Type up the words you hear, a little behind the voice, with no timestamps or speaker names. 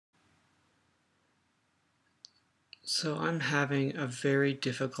So I'm having a very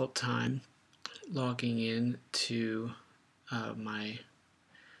difficult time logging in to my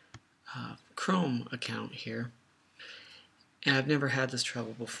Chrome account here. And I've never had this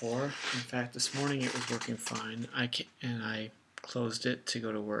trouble before. In fact, this morning it was working fine. I closed it to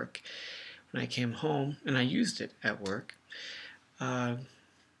go to work. When I came home, and I used it at work,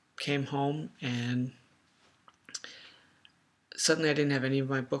 came home and suddenly I didn't have any of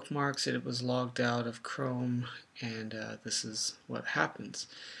my bookmarks. It was logged out of Chrome, and this is what happens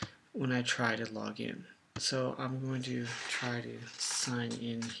when I try to log in. So I'm going to try to sign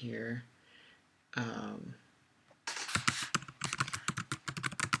in here.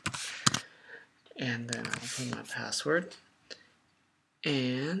 And then I'll put my password.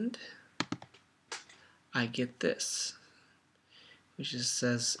 And I get this, which just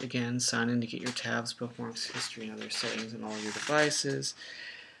says, again, sign in to get your tabs, bookmarks, history, and other settings on all your devices.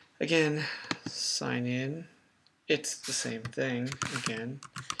 Again, sign in. It's the same thing again.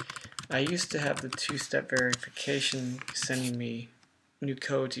 I used to have the two-step verification sending me new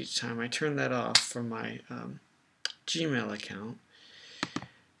codes each time. I turned that off for my Gmail account,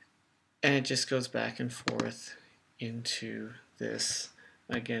 and it just goes back and forth into this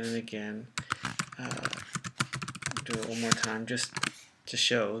again and again. Do it one more time just to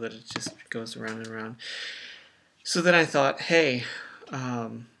show that it just goes around and around. So then I thought, hey,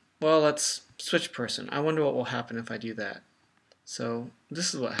 well, let's switch person. I wonder what will happen if I do that. So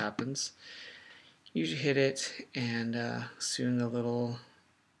this is what happens. You hit it, and soon the little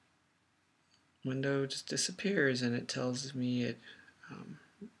window just disappears, and it tells me it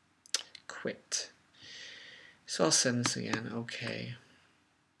quit. So I'll send this again, okay.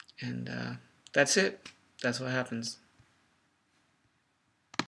 And that's it. That's what happens.